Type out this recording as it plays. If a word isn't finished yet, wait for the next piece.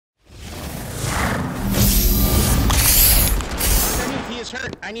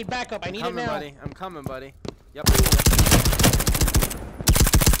I need backup. I need it now. Buddy. I'm coming, buddy. Yep.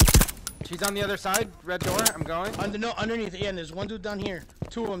 She's on the other side. Red door. I'm going. No, underneath. Yeah, and there's one dude down here.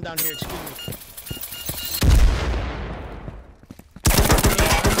 Two of them down here. Excuse me.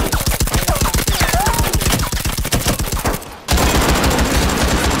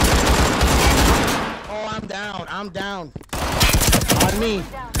 Oh, I'm down. I'm down. On me.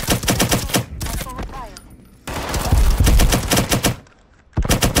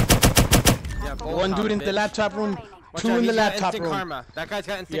 Yeah, One dude in the laptop room. Two in the laptop room. Karma. That guy's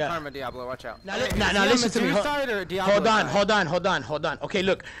got instant karma, Diablo. Watch out. Now listen to me. Hold on. Okay,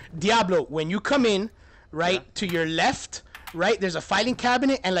 look. Diablo, when you come in, right, to your left, right, there's a filing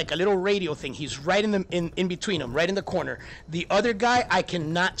cabinet and like a little radio thing. He's right in between them, right in the corner. The other guy I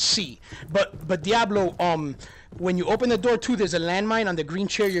cannot see. But Diablo, when you open the door too, there's a landmine on the green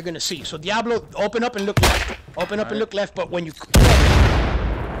chair you're gonna see. So Diablo, open up and look left. Open up and look left, but when you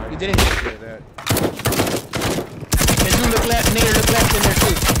didn't hear that. Then you look left, Nader look left in there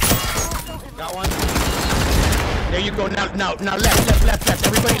too. Got one. There you go. Now left.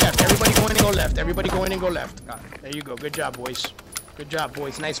 Everybody left. Everybody go in and go left. Everybody go in and go left. There you go. Good job, boys. Good job,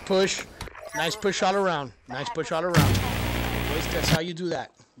 boys. Nice push. Nice push all around. Nice push all around. Boys, that's how you do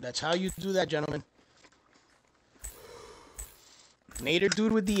that. That's how you do that, gentlemen. Nader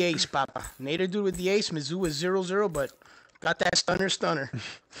dude with the ace, Papa. Nader dude with the ace. Mizzou is 0-0, but got that stunner.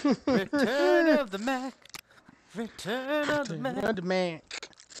 Return of the Mack. Return of the Mack.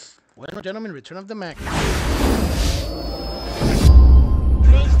 Well, gentlemen, return of the Mack.